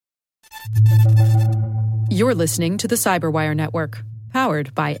You're listening to the Cyberwire Network,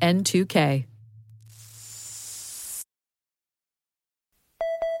 powered by N2K.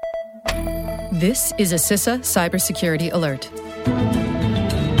 This is a CISA cybersecurity alert.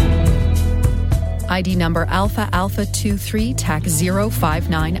 ID number Alpha Alpha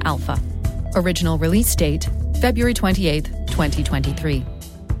 23-059 Alpha. Original release date, February 28, 2023.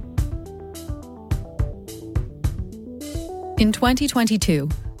 In 2022,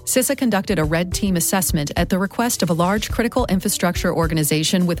 CISA conducted a red team assessment at the request of a large critical infrastructure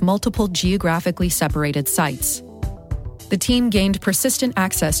organization with multiple geographically separated sites. The team gained persistent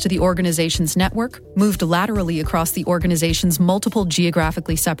access to the organization's network, moved laterally across the organization's multiple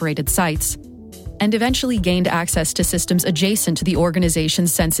geographically separated sites, and eventually gained access to systems adjacent to the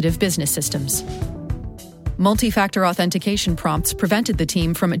organization's sensitive business systems. Multi-factor authentication prompts prevented the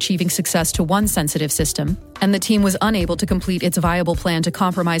team from achieving success to one sensitive system, and the team was unable to complete its viable plan to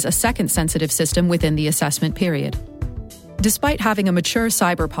compromise a second sensitive system within the assessment period. Despite having a mature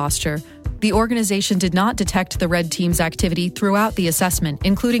cyber posture, the organization did not detect the red team's activity throughout the assessment,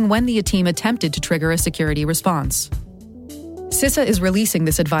 including when the team attempted to trigger a security response. CISA is releasing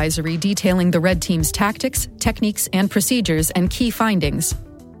this advisory detailing the red team's tactics, techniques, and procedures and key findings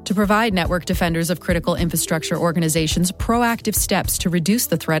to provide network defenders of critical infrastructure organizations proactive steps to reduce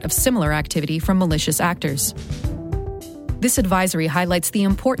the threat of similar activity from malicious actors. This advisory highlights the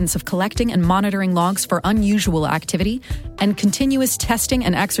importance of collecting and monitoring logs for unusual activity and continuous testing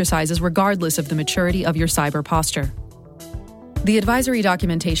and exercises regardless of the maturity of your cyber posture. The advisory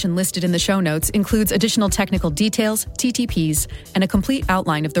documentation listed in the show notes includes additional technical details, TTPs, and a complete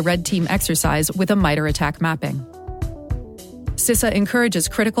outline of the red team exercise with a MITRE attack mapping. CISA encourages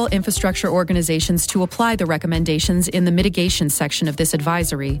critical infrastructure organizations to apply the recommendations in the mitigation section of this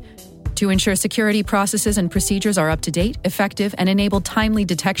advisory to ensure security processes and procedures are up to date, effective, and enable timely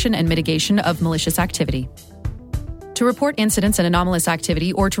detection and mitigation of malicious activity. To report incidents and anomalous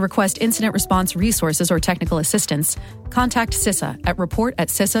activity or to request incident response resources or technical assistance, contact CISA at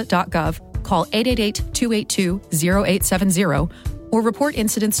report@cisa.gov, call 888-282-0870, or report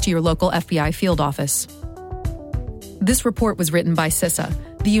incidents to your local FBI field office. This report was written by CISA,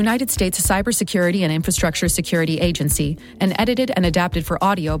 the United States Cybersecurity and Infrastructure Security Agency, and edited and adapted for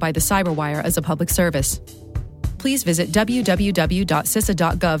audio by the Cyberwire as a public service. Please visit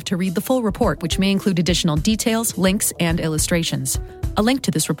www.cisa.gov to read the full report, which may include additional details, links, and illustrations. A link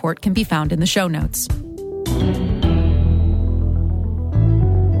to this report can be found in the show notes.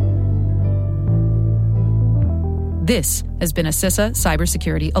 This has been a CISA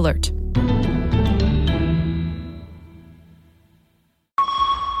Cybersecurity Alert.